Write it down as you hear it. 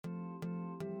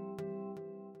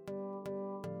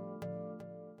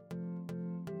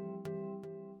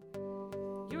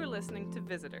listening to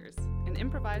Visitors, an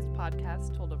improvised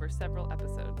podcast told over several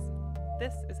episodes.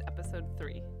 This is episode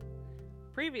 3.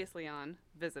 Previously on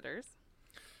Visitors.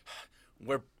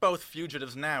 We're both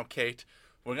fugitives now, Kate.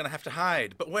 We're gonna have to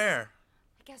hide, but where?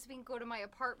 I guess we can go to my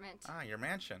apartment. Ah, your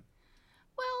mansion.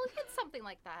 Well, it's something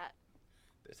like that.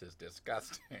 This is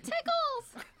disgusting.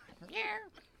 Tickles! Yeah.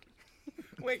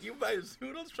 Wait, you buy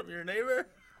zoodles from your neighbor?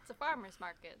 It's a farmer's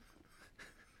market.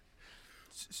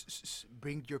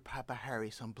 Bring your Papa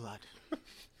Harry some blood.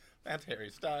 That's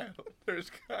Harry's style. There's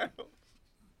Kyle.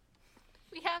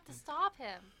 We have to stop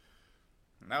him.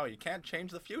 No, you can't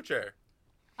change the future.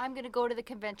 I'm gonna go to the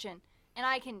convention, and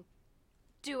I can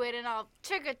do it, and I'll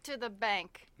take it to the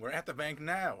bank. We're at the bank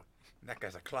now. That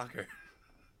guy's a clocker.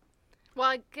 Well,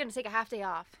 I'm gonna take a half day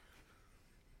off.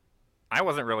 I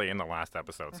wasn't really in the last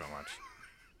episode so much.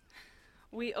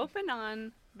 We open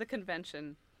on the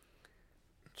convention.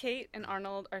 Kate and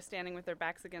Arnold are standing with their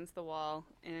backs against the wall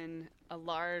in a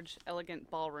large,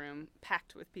 elegant ballroom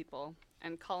packed with people,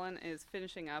 and Colin is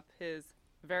finishing up his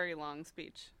very long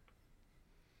speech.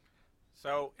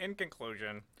 So, in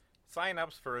conclusion,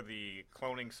 sign-ups for the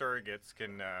cloning surrogates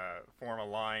can form a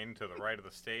line to the right of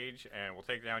the stage, and we'll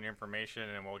take down your information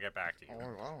and we'll get back to you.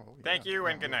 Thank you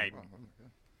and good night.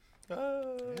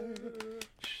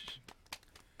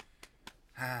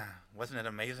 Wasn't it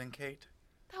amazing, Kate?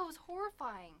 That was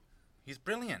horrifying. He's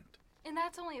brilliant. And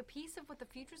that's only a piece of what the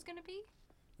future's gonna be?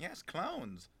 Yes,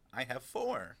 clones. I have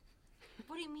 4.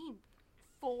 What do you mean?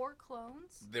 4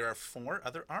 clones? There are 4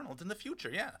 other Arnolds in the future,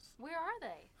 yes. Where are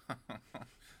they?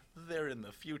 They're in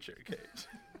the future, Kate.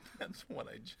 That's what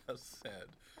I just said.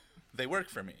 They work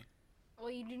for me.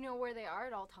 Well, you do know where they are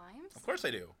at all times? Of course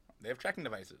I do. They have tracking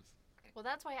devices. Well,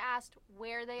 that's why I asked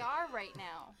where they are right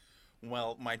now.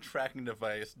 Well, my tracking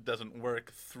device doesn't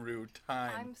work through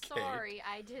time, I'm sorry,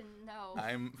 I didn't know.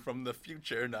 I'm from the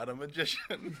future, not a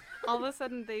magician. All of a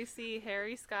sudden, they see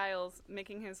Harry Skiles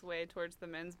making his way towards the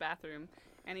men's bathroom,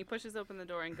 and he pushes open the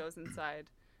door and goes inside.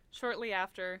 Shortly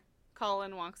after,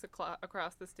 Colin walks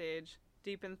across the stage,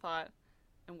 deep in thought,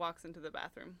 and walks into the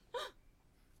bathroom.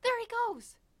 There he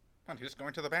goes! He's just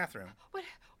going to the bathroom.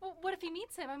 What if he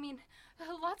meets him? I mean,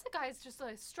 lots of guys just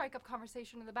strike up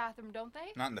conversation in the bathroom, don't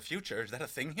they? Not in the future. Is that a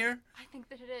thing here? I think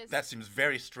that it is. That seems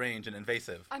very strange and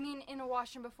invasive. I mean, in a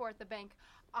washroom before at the bank,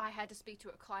 I had to speak to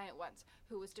a client once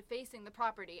who was defacing the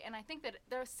property, and I think that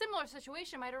a similar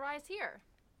situation might arise here.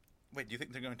 Wait, do you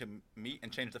think they're going to meet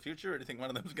and change the future, or do you think one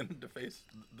of them is going to deface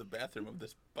the bathroom of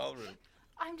this ballroom?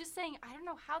 I'm just saying, I don't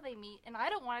know how they meet, and I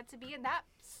don't want it to be in that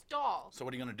stall. So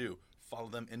what are you going to do? Follow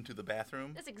them into the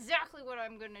bathroom? That's exactly what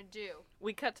I'm going to do.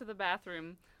 We cut to the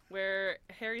bathroom, where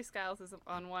Harry Skiles is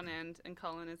on one end and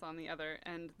Colin is on the other,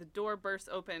 and the door bursts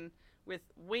open with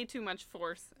way too much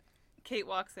force. Kate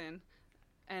walks in,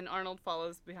 and Arnold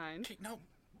follows behind. Kate, no.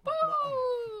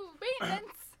 Woo!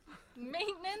 Maintenance!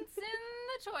 Maintenance in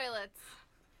the toilets.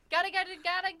 Gotta get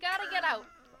out.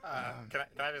 Can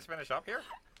I just finish up here?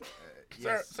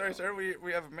 Yes. Sir,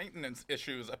 we have maintenance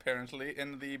issues, apparently,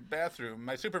 in the bathroom.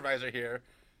 My supervisor here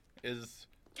is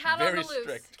Cat very on the loose.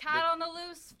 strict. Cat on the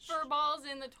loose. Fur balls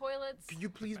in the toilets. Could you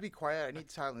please be quiet? I need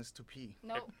silence to pee.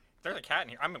 Nope. There's a cat in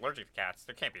here. I'm allergic to cats.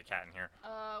 There can't be a cat in here.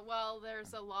 Well,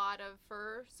 there's a lot of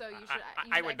fur, so you should.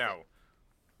 I would know.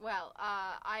 Well,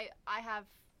 I have,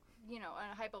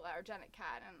 a hypoallergenic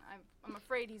cat, and I'm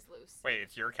afraid he's loose. Wait,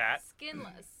 it's your cat?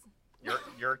 Skinless.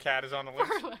 Your cat is on the loose?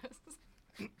 Furless.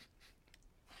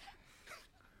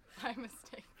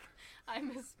 I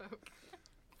misspoke.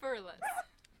 Furless.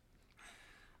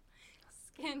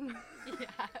 Skin,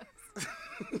 yes.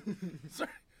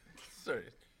 Sorry.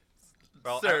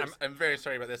 Well, Sir, I'm very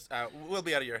sorry about this. We'll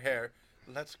be out of your hair.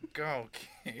 Let's go,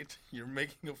 Kate. You're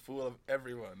making a fool of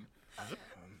everyone.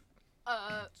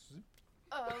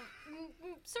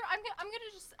 Sir,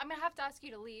 I'm gonna have to ask you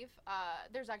to leave.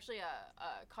 There's actually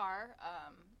a car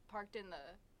parked in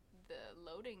the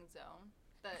loading zone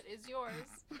that is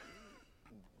yours.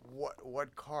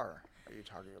 What car are you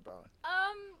talking about?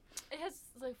 It has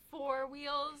 4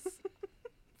 wheels.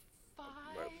 5.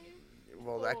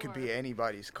 Well, that could be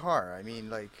anybody's car. I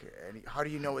mean, how do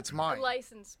you know it's mine?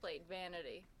 License plate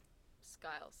vanity.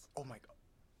 Skiles. Oh my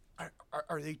God.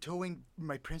 Are they towing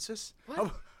my princess?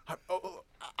 What?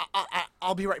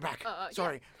 I'll be right back.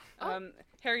 Sorry. Yeah.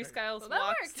 Harry Skiles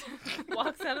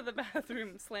walks out of the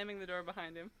bathroom, slamming the door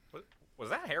behind him. Was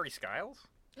that Harry Skiles?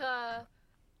 I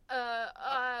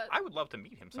I would love to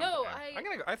meet him sometime. No,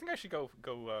 I think I should go.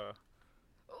 Well,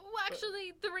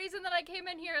 actually, the reason that I came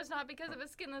in here is not because of a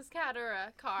skinless cat or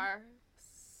a car.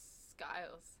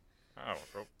 Skiles.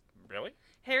 Oh, really?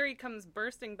 Harry comes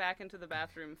bursting back into the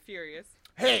bathroom, furious.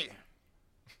 Hey!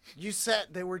 You said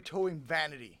they were towing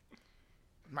vanity.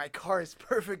 My car is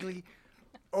perfectly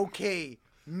okay.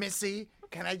 Missy,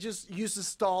 can I just use the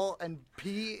stall and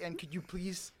pee? And could you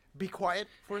please be quiet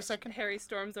for a second? Harry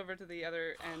storms over to the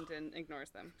other end and ignores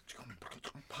them.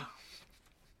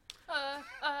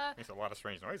 Makes a lot of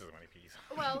strange noises when he pees.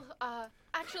 Well,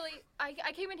 actually, I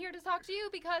came in here to talk to you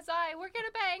because I work at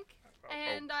a bank,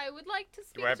 and I would like to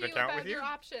speak I have to an you account about with you? your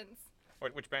options.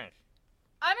 Which bank?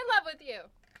 I'm in love with you.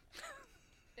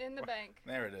 In the bank.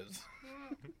 There it is.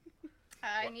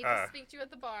 I need to speak to you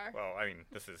at the bar. Well, I mean,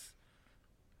 this is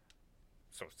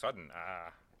so sudden.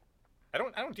 I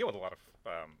don't deal with a lot of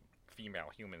female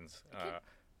humans.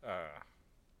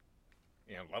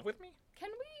 In love with me? Can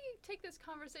we take this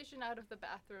conversation out of the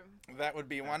bathroom? That would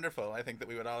be wonderful. I think that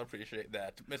we would all appreciate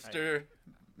that. Mr.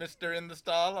 in the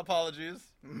stall,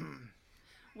 apologies.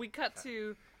 We cut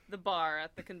to the bar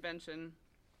at the convention.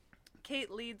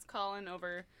 Kate leads Colin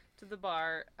over to the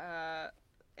bar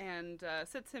and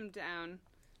sits him down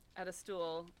at a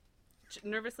stool,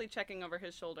 nervously checking over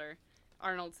his shoulder.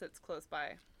 Arnold sits close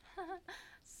by.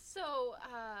 So,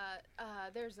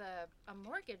 there's a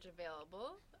mortgage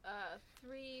available,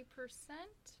 3%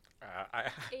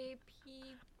 APB.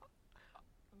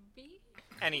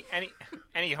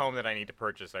 Any home that I need to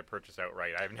purchase, I purchase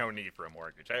outright. I have no need for a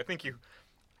mortgage. I don't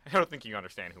think you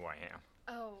understand who I am.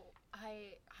 Oh,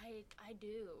 I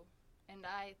do, and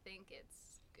I think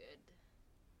it's good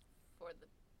for the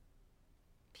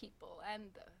people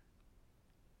and the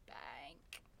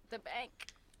bank. The bank.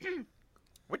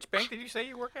 Which bank did you say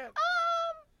you work at?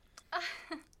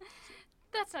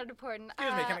 That's not important.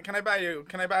 Excuse me, can I buy you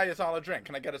a solid drink?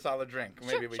 Can I get a solid drink?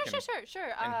 Maybe we can.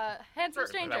 Sure. Handsome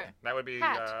stranger. That would be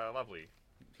Hat. lovely.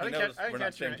 He knows we're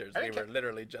not strangers. We were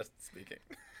literally just speaking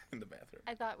in the bathroom.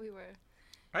 I thought we were.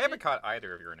 I haven't caught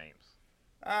either of your names.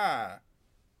 Ah,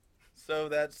 so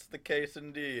that's the case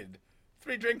indeed.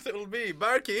 3 drinks it will be.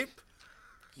 Barkeep.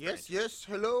 Yes,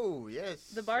 hello,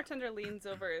 yes. The bartender leans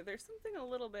over. There's something a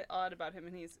little bit odd about him,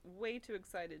 and he's way too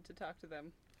excited to talk to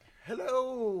them.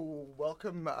 Hello,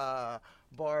 welcome,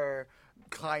 bar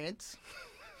clients.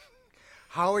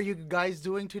 How are you guys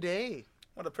doing today?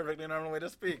 What a perfectly normal way to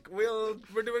speak. We're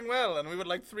doing well, and we would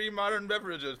like 3 modern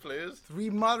beverages, please. 3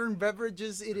 modern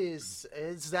beverages it is.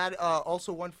 Is that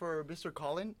also one for Mr.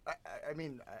 Colin? I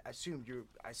mean, I assumed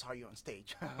I saw you on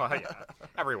stage. Well, yeah,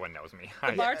 everyone knows me.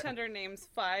 The bartender names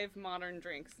 5 modern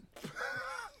drinks.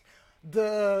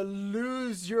 The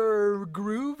Lose Your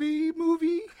Groovy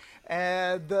movie,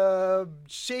 and the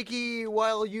Shaky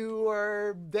While You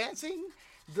Are Dancing,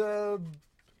 the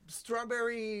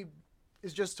Strawberry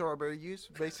is just strawberry juice,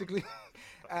 basically.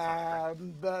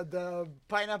 The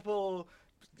Pineapple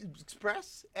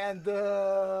Express, and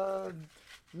the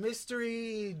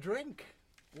mystery drink.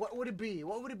 What would it be?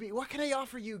 What can I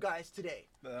offer you guys today?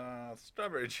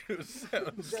 Strawberry juice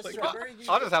sounds Just like... strawberry juice?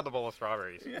 I'll just have the bowl of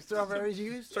strawberries. Strawberry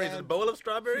juice. Sorry, is it a bowl of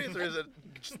strawberries, or is it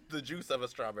just the juice of a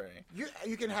strawberry?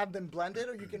 You can have them blended,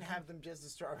 or you can have them just the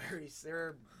strawberries.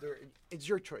 It's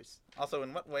your choice. Also,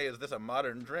 in what way is this a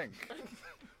modern drink?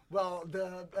 Well,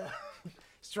 the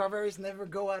strawberries never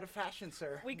go out of fashion,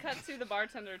 sir. We cut to the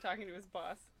bartender talking to his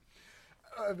boss.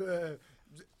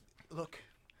 Look,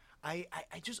 I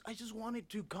just wanted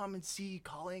to come and see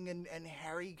Colin and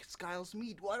Harry Styles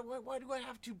meet. Why do I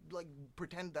have to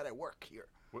pretend that I work here?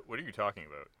 What are you talking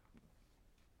about?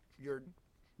 You're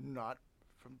not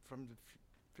from the.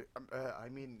 I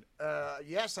mean,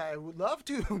 yes, I would love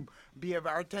to be a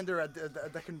bartender at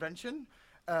the convention.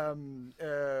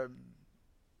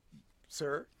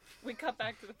 Sir? We cut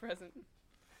back to the present.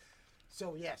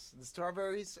 So, yes, the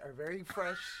strawberries are very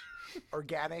fresh,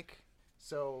 organic.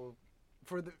 So,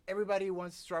 everybody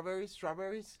wants strawberries,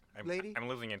 lady? I'm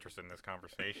losing interest in this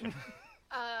conversation.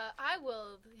 I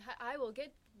will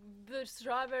get the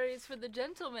strawberries for the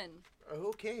gentleman.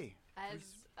 Okay. As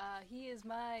he is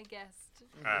my guest.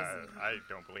 I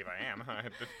don't believe I am.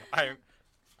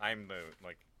 I'm the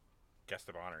guest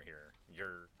of honor here.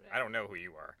 I don't know who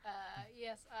you are.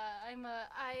 Yes, I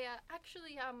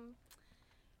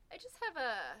just have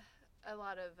a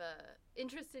lot of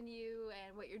interest in you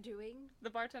and what you're doing. The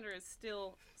bartender is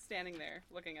still standing there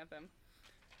looking at them.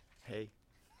 Hey.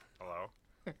 Hello?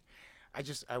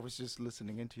 I was just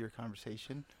listening into your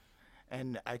conversation,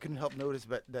 and I couldn't help notice,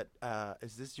 but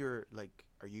is this your,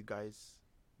 are you guys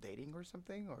dating or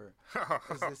something, or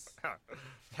is this...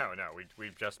 No,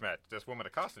 we've just met. This woman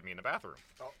accosted me in the bathroom.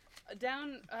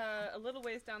 Down, a little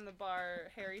ways down the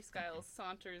bar, Harry Styles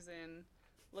saunters in,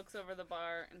 looks over the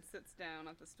bar, and sits down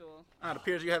at the stool. It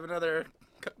appears you have another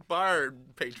bar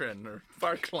patron, or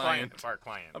bar client. Bar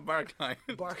client. A bar client.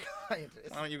 Bar client.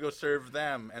 Why don't you go serve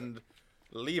them and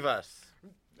leave us?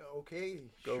 Okay,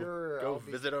 Go, sure. Go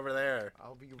visit over there.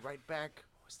 I'll be right back.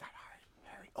 Was that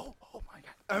Harry? Oh my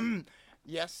God.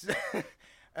 Yes.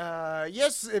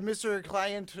 Yes, Mr.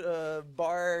 Client,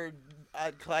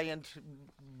 client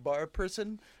bar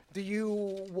person. Do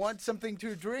you want something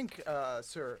to drink,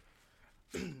 sir?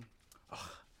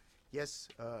 Yes.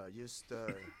 Just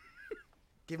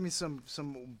give me some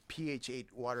pH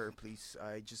 8 water, please.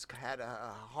 I just had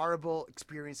a horrible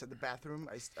experience at the bathroom.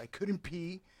 I couldn't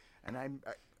pee, and I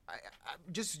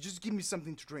just give me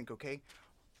something to drink, okay?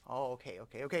 Oh,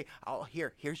 okay.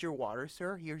 Here's your water,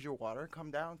 sir. Here's your water. Calm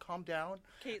down.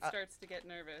 Kate starts to get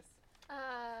nervous.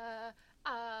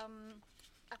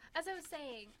 As I was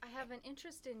saying, I have an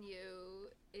interest in you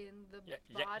in the body.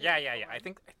 Yeah. form. I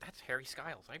think that's Harry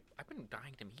Styles. I've been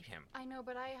dying to meet him. I know,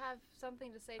 but I have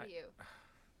something to say to you.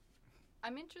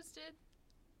 I'm interested,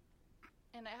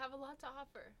 and I have a lot to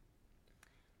offer.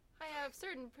 I have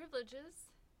certain privileges.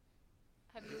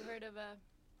 Have you heard of a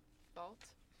vault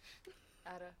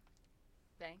at a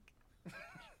bank?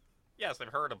 Yes, I've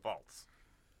heard of vaults.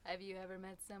 Have you ever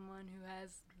met someone who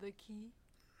has the key?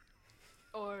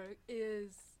 Or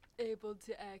is able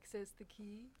to access the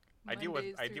key? I deal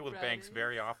with banks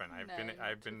very often.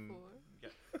 I've been. Yeah.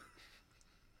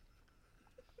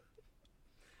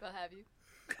 Well, have you?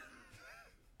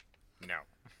 No.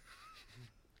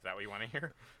 Is that what you want to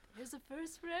hear? There's a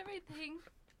first for everything,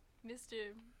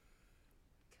 Mr.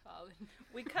 Colin.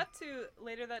 We cut to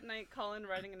later that night, Colin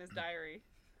writing in his diary.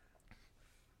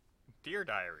 Dear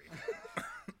diary,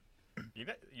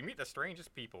 you meet the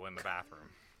strangest people in the bathroom.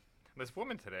 This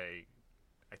woman today,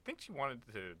 I think she wanted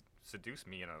to seduce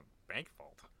me in a bank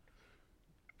vault.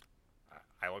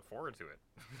 I look forward to it.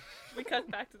 We cut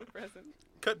back to the present.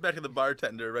 Cut back to the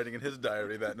bartender writing in his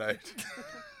diary that night.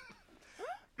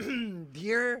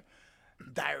 Dear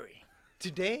diary,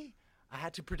 today I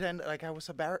had to pretend like I was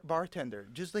a bartender,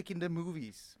 just like in the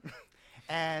movies.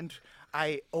 And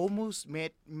I almost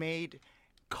made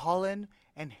Colin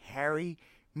and Harry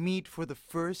meet for the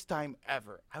first time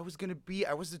ever. I was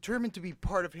determined to be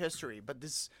part of history, but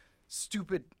this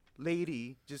stupid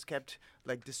lady just kept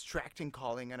like distracting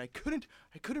Colin, and I couldn't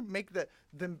make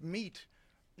them meet.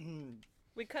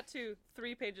 We cut to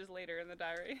 3 pages later in the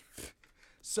diary.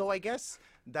 So I guess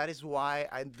that is why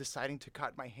I'm deciding to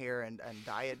cut my hair and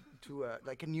dye it to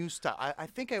like a new style. I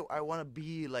think I want to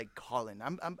be like Colin.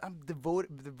 I'm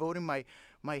devoting my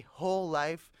whole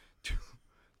life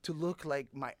to look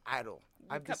like my idol.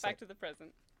 We cut back to the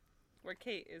present, where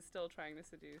Kate is still trying to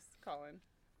seduce Colin.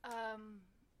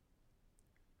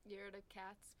 You heard of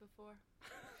cats before?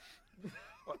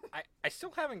 Well, I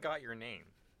still haven't got your name.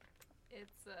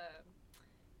 It's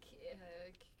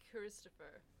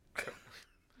Christopher.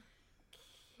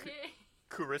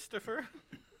 Christopher?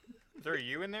 Is there a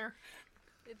U in there?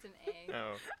 It's an A.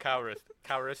 Oh,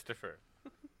 Christopher.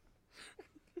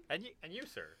 And you,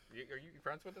 sir? Are you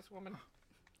friends with this woman?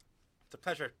 It's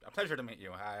a pleasure to meet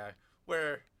you.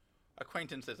 We're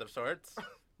acquaintances of sorts.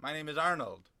 My name is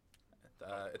Arnold.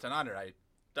 It's an honor. I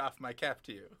doff my cap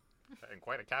to you. And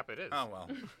quite a cap it is. Oh, well.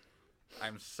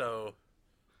 I'm so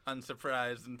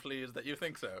unsurprised and pleased that you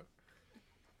think so.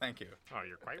 Thank you. Oh,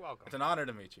 you're quite welcome. It's an honor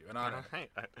to meet you. An honor.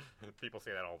 People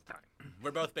say that all the time.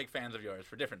 We're both big fans of yours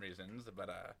for different reasons, but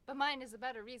But mine is a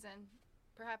better reason.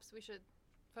 Perhaps we should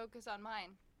focus on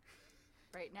mine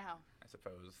right now. I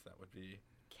suppose that would be...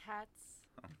 Cats.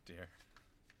 Oh, dear.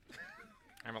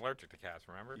 I'm allergic to cats,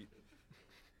 remember?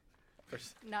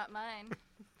 Not mine.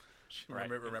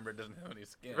 Remember, it doesn't have any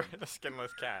skin. The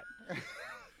skinless cat.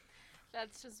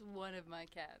 That's just one of my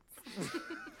cats.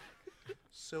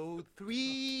 So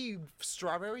 3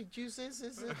 strawberry juices,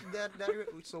 is it? that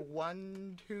so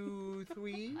 1, 2,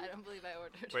 3. I don't believe I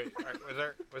ordered. Wait,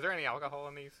 was there any alcohol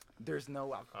in these? There's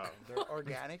no alcohol. Oh. They're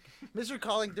organic. Mr.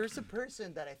 Colin, there's a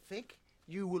person that I think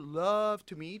you would love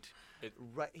to meet.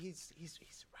 Right, he's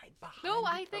right behind. No, you.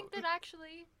 I think that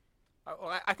actually.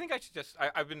 Well, I think I should just.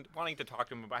 I've been wanting to talk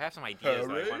to him, but I have some ideas.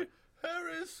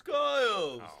 Harry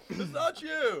Styles! Oh. It's not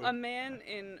you! A man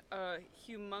in a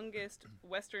humongous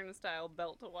Western-style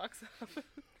belt walks up.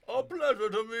 A pleasure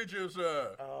to meet you,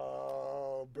 sir.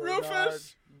 Oh, Bernard.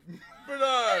 Rufus!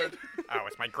 Bernard! Oh,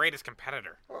 it's my greatest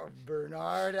competitor. Oh,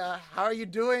 Bernard, how are you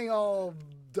doing, old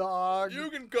dog?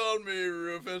 You can call me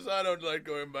Rufus. I don't like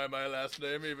going by my last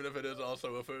name, even if it is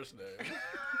also a first name.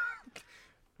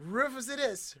 Rufus it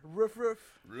is. Roof.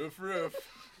 Roof.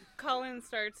 Colin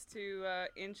starts to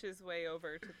inch his way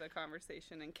over to the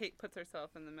conversation, and Kate puts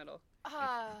herself in the middle.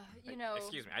 You know.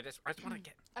 Excuse me, I just want to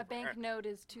get. A banknote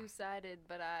is two-sided,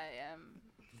 but I am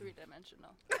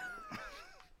three-dimensional.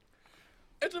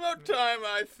 It's about time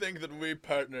I think that we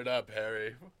partnered up,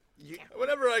 Harry.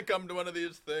 Whenever I come to one of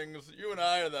these things, you and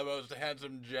I are the most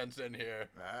handsome gents in here.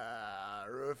 Ah,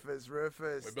 Rufus.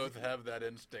 We both have that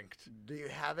instinct. Do you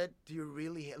have it? Do you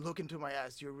really look into my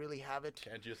eyes? Do you really have it?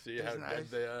 Can't you see Those how eyes?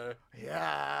 dead they are?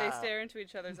 Yeah. They stare into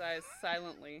each other's eyes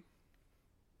silently.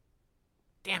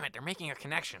 Damn it, they're making a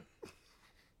connection.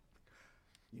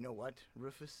 You know what,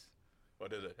 Rufus?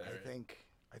 What is it, Harry?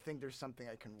 I think there's something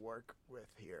I can work with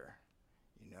here.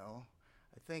 You know,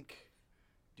 I think.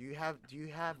 Do you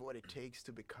have what it takes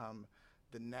to become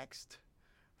the next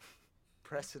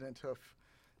president of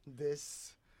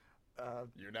this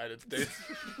United States,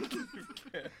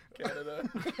 Canada.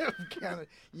 Canada?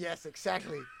 Yes,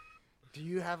 exactly. Do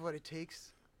you have what it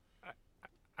takes?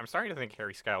 I'm starting to think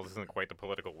Harry Styles isn't quite the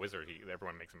political wizard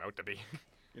everyone makes him out to be.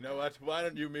 You know what? Why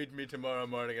don't you meet me tomorrow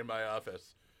morning in my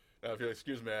office? Now, if you'll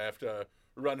excuse me, I have to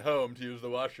run home to use the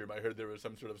washroom. I heard there was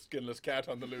some sort of skinless cat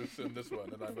on the loose in this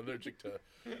one, and I'm allergic to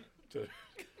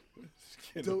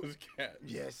skinless cats.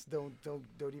 Yes, don't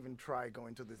even try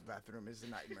going to this bathroom. It's a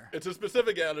nightmare. It's a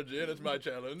specific allergy, and it's my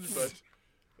challenge, but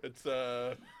it's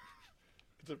a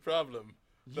problem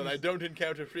that I don't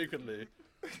encounter frequently.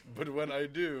 But when I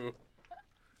do,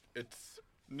 it's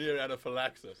near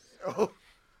anaphylaxis. Oh,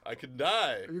 I could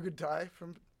die. you could die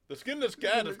from. The skinless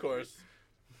cat, of course,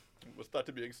 was thought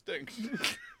to be extinct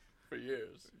for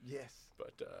years. Yes.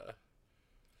 But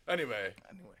anyway,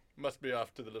 Anyway, must be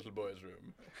off to the little boy's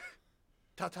room.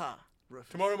 ta-ta, Rufus.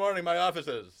 Tomorrow morning, my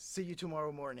offices. See you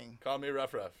tomorrow morning. Call me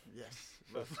Ruff Ruff. Yes.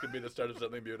 This could be the start of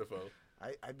something beautiful.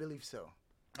 I believe so.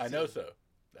 I know so.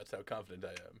 That's how confident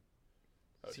I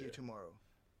am. See you tomorrow.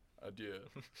 Adieu.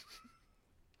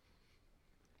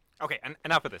 Okay,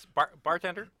 enough of this.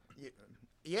 Bartender,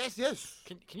 Yes, yes.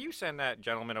 can you send that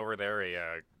gentleman over there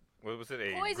a what was it,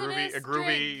 a Poisonous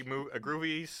groovy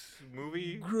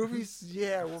movie? Groovies,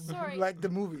 yeah, well, Sorry. like the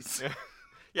movies.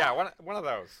 Yeah, one of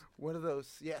those. One of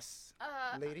those, yes.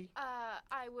 Lady?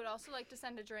 I would also like to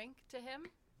send a drink to him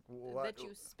What? that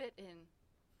you spit in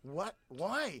What?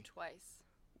 Why? twice.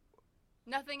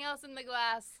 Nothing else in the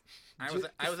glass. I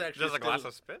was actually Just a glass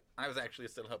of spit? I was actually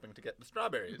still hoping to get the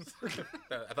strawberries.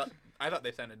 I thought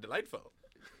they sounded delightful.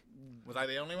 Was I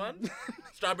the only one?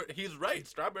 He's right.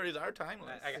 Strawberries are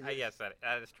timeless. Yes,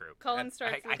 that is true. Colin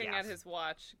starts I looking at guess. his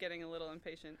watch, getting a little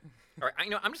impatient. All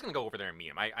right, I'm just gonna go over there and meet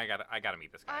him. I gotta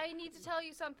meet this guy. I need to tell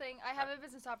you something. I have a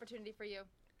business opportunity for you.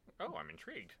 Oh, I'm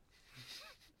intrigued.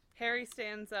 Harry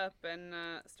stands up and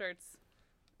starts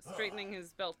straightening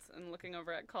his belt and looking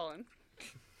over at Colin.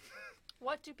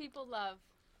 What do people love?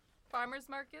 Farmers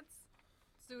markets?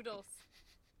 Zoodles.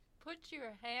 Put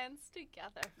your hands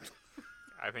together.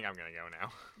 I think I'm gonna go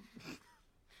now.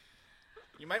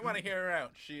 You might want to hear her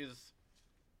out. She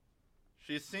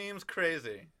seems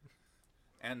crazy,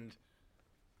 and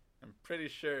I'm pretty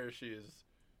sure she's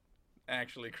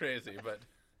actually crazy. But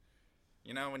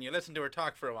you know, when you listen to her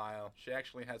talk for a while, she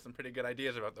actually has some pretty good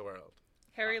ideas about the world.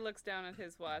 Harry looks down at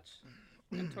his watch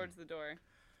and towards the door.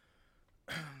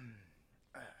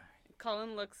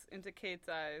 Colin looks into Kate's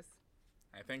eyes.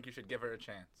 I think you should give her a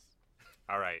chance.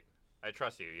 All right, I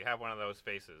trust you. You have one of those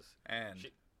faces And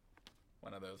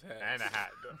one of those heads. and a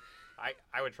hat.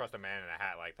 I would trust a man in a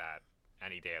hat like that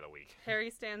any day of the week. Harry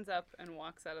stands up and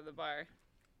walks out of the bar.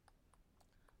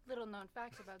 Little known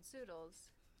fact about Zoodles.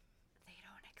 They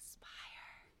don't expire.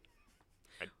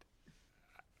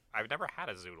 I've never had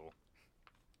a zoodle.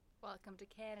 Welcome to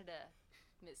Canada,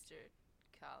 Mr.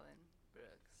 Colin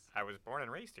Brooks. I was born and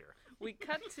raised here. We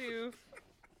cut to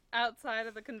outside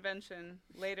of the convention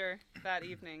later that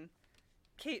evening.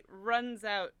 Kate runs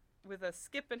out with a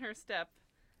skip in her step,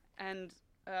 and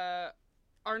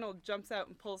Arnold jumps out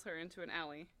and pulls her into an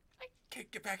alley. Kate,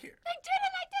 get back here. I did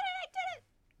it!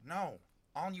 No,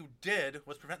 all you did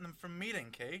was prevent them from meeting,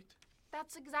 Kate.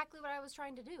 That's exactly what I was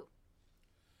trying to do.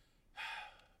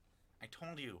 I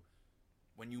told you,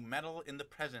 when you meddle in the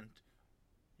present,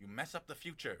 you mess up the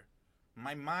future.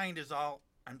 My mind is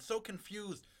I'm so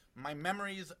confused. My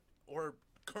memories or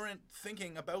current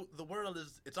thinking about the world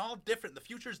it's all different. The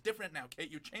future's different now,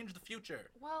 Kate. You changed the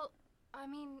future. Well, I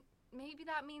mean, maybe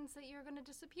that means that you're going to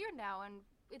disappear now and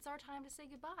it's our time to say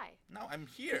goodbye. No, I'm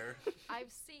here.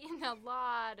 I've seen a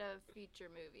lot of future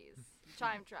movies.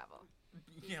 Time travel.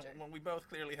 Yeah, well, we both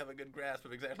clearly have a good grasp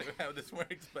of exactly how this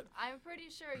works, but I'm pretty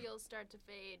sure you'll start to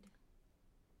fade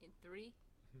in 3,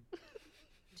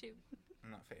 2.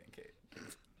 I'm not fading, Kate.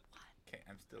 What? Kate,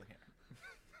 I'm still here.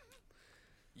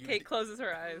 Kate closes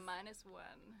her eyes. -1.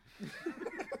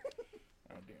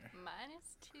 Oh, dear.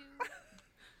 -2.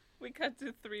 We cut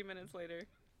to 3 minutes later.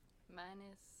 -...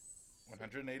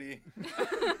 180.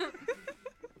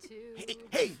 2.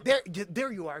 Hey,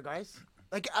 there you are, guys.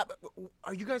 Like,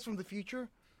 are you guys from the future?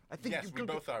 I think Yes, you we could-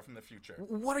 both are from the future.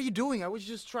 What are you doing? I was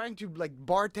just trying to like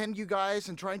bartend you guys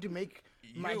and trying to make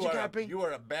magic happen. You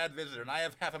are a bad visitor, and I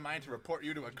have half a mind to report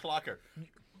you to a clocker.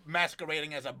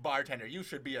 Masquerading as a bartender. You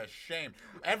should be ashamed.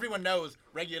 Everyone knows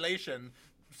regulation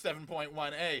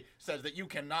 7.1a says that you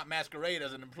cannot masquerade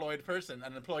as an employed person,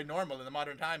 an employed normal in the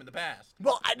modern time in the past.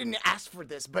 Well, I didn't ask for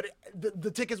this, but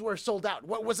the tickets were sold out.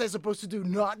 What was I supposed to do?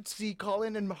 Not see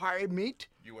Colin and hire meet?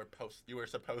 You were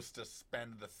supposed to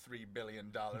spend the $3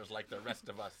 billion like the rest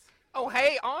of us. Oh,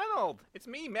 hey, Arnold! It's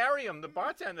me, Miriam, the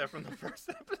bartender from the first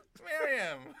episode.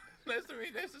 Miriam, nice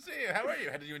to see you. How are you?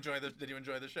 Did you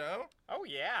enjoy the show? Oh,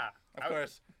 yeah.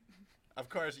 Of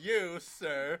course, you,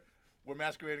 sir, were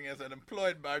masquerading as an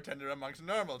employed bartender amongst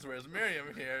normals, whereas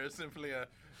Miriam here is simply a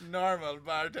normal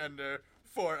bartender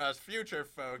for us future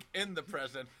folk in the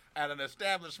present at an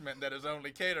establishment that is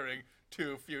only catering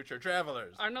to future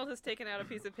travelers. Arnold has taken out a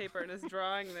piece of paper and is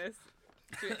drawing this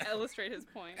to illustrate his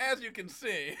point. As you can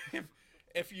see,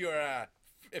 if you're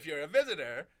a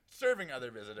visitor serving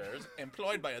other visitors,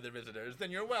 employed by other visitors, then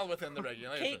you're well within the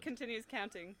regulations. Kate continues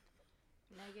counting.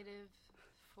 Negative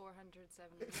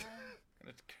 479. And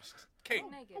it's Kate.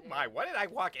 Negative. Oh, my, what did I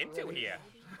walk into here?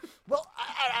 Well,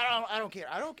 I don't care.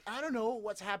 I don't know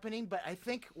what's happening, but I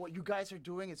think what you guys are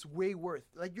doing is way worth.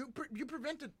 Like you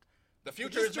prevented. The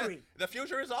future history. the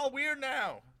future is all weird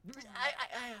now.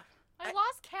 I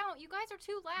lost count. You guys are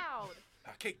too loud.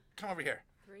 Kate, come over here.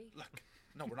 3. Look,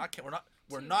 no,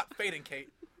 we're not fading, Kate.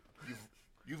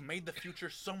 You've made the future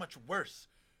so much worse.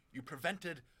 You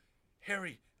prevented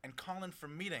Harry and Colin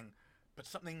from meeting, but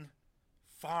something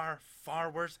far, far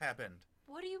worse happened.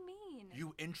 What do you mean?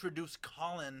 You introduced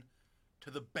Colin to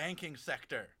the banking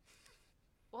sector.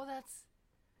 Well,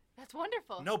 that's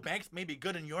wonderful. No, banks may be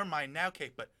good in your mind now,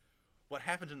 Kate, but what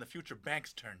happens in the future,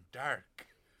 banks turn dark.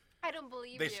 I don't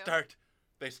believe They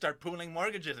you. start pooling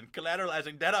mortgages and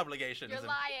collateralizing debt obligations. You're and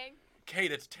lying.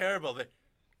 Kate, it's terrible that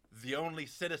the only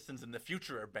citizens in the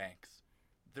future are banks.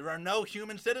 There are no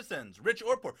human citizens, rich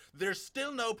or poor. There's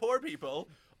still no poor people.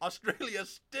 Australia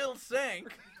still sank.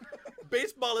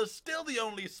 Baseball is still the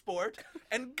only sport.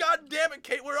 And God damn it,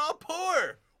 Kate, we're all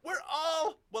poor.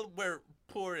 We're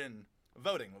poor in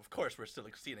voting. Of course, we're still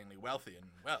exceedingly wealthy in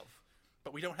wealth.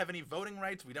 But we don't have any voting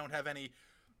rights. We don't have any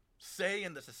say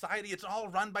in the society. It's all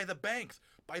run by the banks,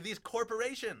 by these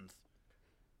corporations.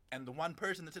 And the one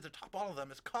person that sits atop all of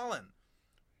them is Colin.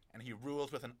 And he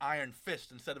rules with an iron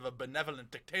fist instead of a benevolent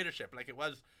dictatorship like it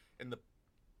was in the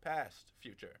past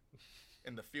future.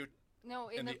 In the future. No,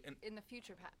 in the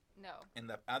future. No. In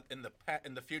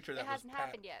the future that It hasn't was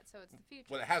happened yet, so it's the future.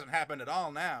 Well, it hasn't happened at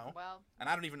all now. Well, And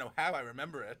I don't even know how I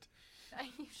remember it.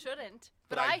 you shouldn't,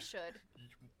 But but I- I should.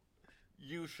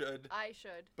 You should. I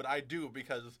should. But I do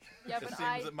because Yeah, it but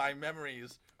seems that my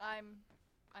memories I'm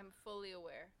fully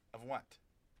aware. of what?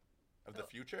 Of the Oh,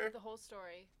 future? The whole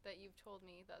story that you've told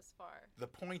me thus far. The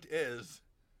point is,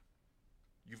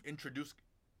 you've introduced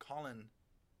Colin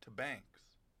to banks.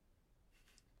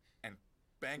 And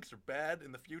banks are bad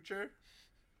in the future?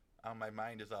 Oh,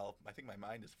 I think my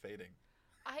mind is fading.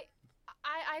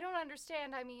 I don't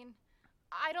understand. I mean,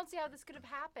 I don't see how this could have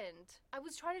happened. I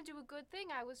was trying to do a good thing.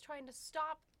 I was trying to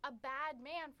stop a bad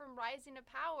man from rising to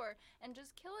power and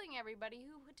just killing everybody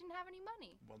who didn't have any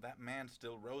money. Well, that man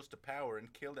still rose to power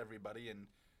and killed everybody, and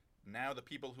now the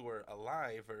people who are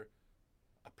alive are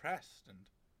oppressed and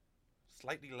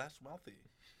slightly less wealthy.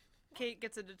 Kate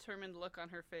gets a determined look on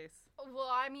her face. Well,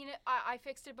 I mean, I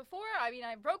fixed it before. I mean,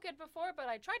 I broke it before, but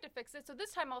I tried to fix it, so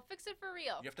this time I'll fix it for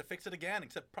real. You have to fix it again,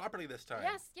 except properly this time.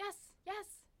 Yes.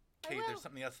 I Kate, will. there's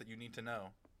something else that you need to know.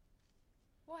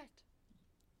 What?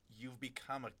 You've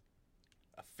become a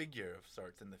figure of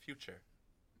sorts in the future.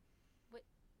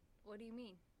 What do you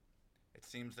mean? It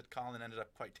seems that Colin ended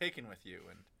up quite taken with you,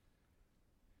 and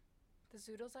The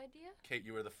Zoodles idea? Kate,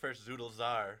 you were the first Zoodle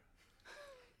Czar.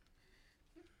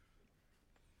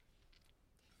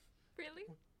 Really?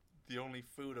 The only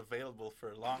food available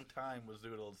for a long time was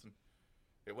zoodles, and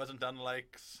it wasn't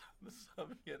unlike the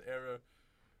Soviet-era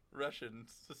Russian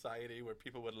society where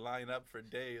people would line up for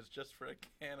days just for a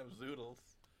can of zoodles.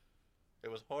 It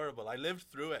was horrible. I lived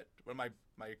through it. Well, my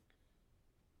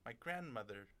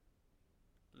grandmother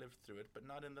lived through it, but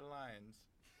not in the lines.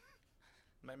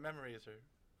 My memories are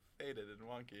faded and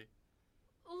wonky.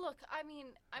 Look, I mean,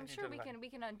 I'm need sure to we lie.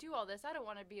 can undo all this. I don't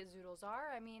want to be a Zoodle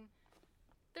Czar. I mean,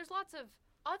 there's lots of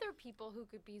other people who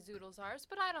could be Zoodle Czars,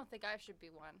 but I don't think I should be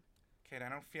one. Kate, I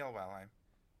don't feel well.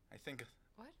 I think.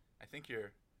 What? I think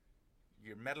you're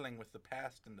meddling with the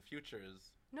past and the future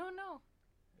is No.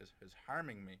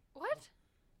 harming me. What?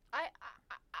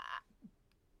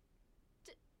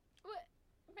 What?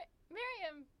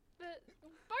 Miriam, the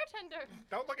bartender. there.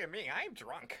 Don't look at me. I'm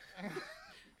drunk.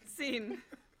 Scene.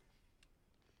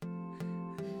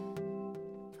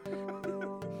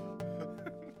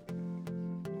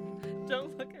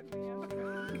 Don't look at me. I'm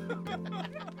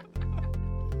drunk.